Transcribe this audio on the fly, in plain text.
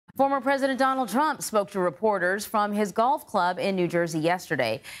Former President Donald Trump spoke to reporters from his golf club in New Jersey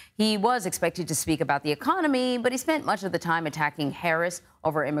yesterday. He was expected to speak about the economy, but he spent much of the time attacking Harris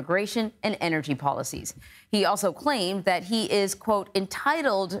over immigration and energy policies. He also claimed that he is, quote,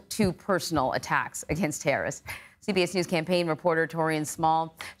 entitled to personal attacks against Harris. CBS News campaign reporter Taurean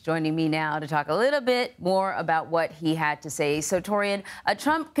Small joining me now to talk a little bit more about what he had to say. So, Taurean,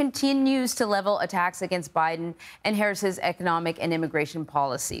 Trump continues to level attacks against Biden and Harris's economic and immigration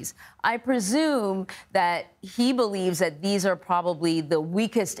policies. I presume that he believes that these are probably the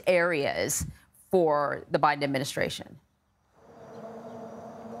weakest areas for the Biden administration.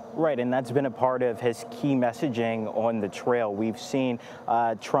 Right, and that's been a part of his key messaging on the trail. We've seen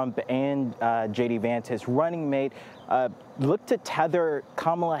Trump and J.D. Vance, his running mate, look to tether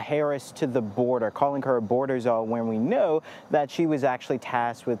Kamala Harris to the border, calling her a border czar, when we know that she was actually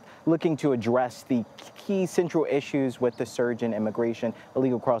tasked with looking to address the key central issues with the surge in immigration,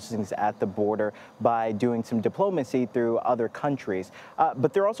 illegal crossings at the border, by doing some diplomacy through other countries.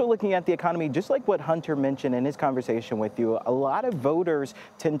 But they're also looking at the economy, just like what Hunter mentioned in his conversation with you. A lot of voters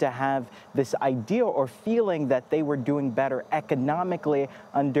tend to have this idea or feeling that they were doing better economically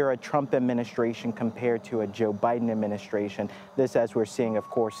under a Trump administration compared to a Joe Biden administration. This, as we're seeing, of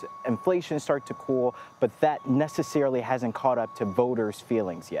course, inflation start to cool, but that necessarily hasn't caught up to voters'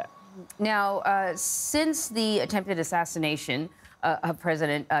 feelings yet. Now, since the attempted assassination of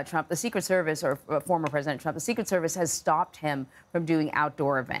President Trump, the Secret Service, or former President Trump, the Secret Service has stopped him from doing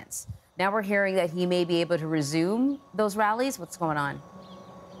outdoor events. Now we're hearing that he may be able to resume those rallies. What's going on?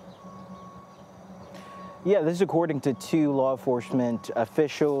 Yeah, this is according to two law enforcement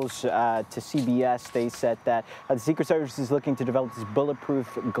officials to CBS. They said that the Secret Service is looking to develop this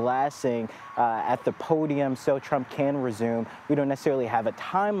bulletproof glassing at the podium so Trump can resume. We don't necessarily have a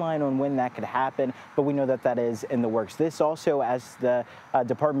timeline on when that could happen, but we know that that is in the works. This also, as the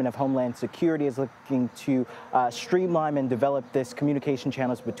Department of Homeland Security is looking to streamline and develop this communication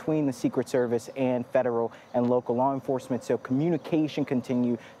channels between the Secret Service and federal and local law enforcement, so communication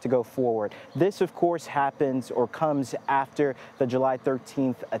continue to go forward. This, of course, happens or comes after the July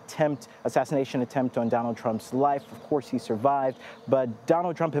 13th assassination attempt on Donald Trump's life. Of course, he survived, but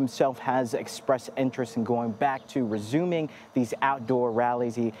Donald Trump himself has expressed interest in going back to resuming these outdoor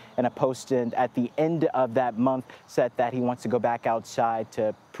rallies. He, in a post at the end of that month, said that he wants to go back outside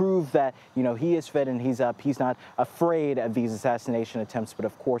to prove that, you know, he is fit and he's up. He's not afraid of these assassination attempts, but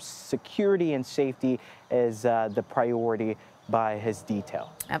of course, security and safety is the priority by his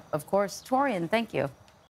detail. Of course. Taurean, thank you.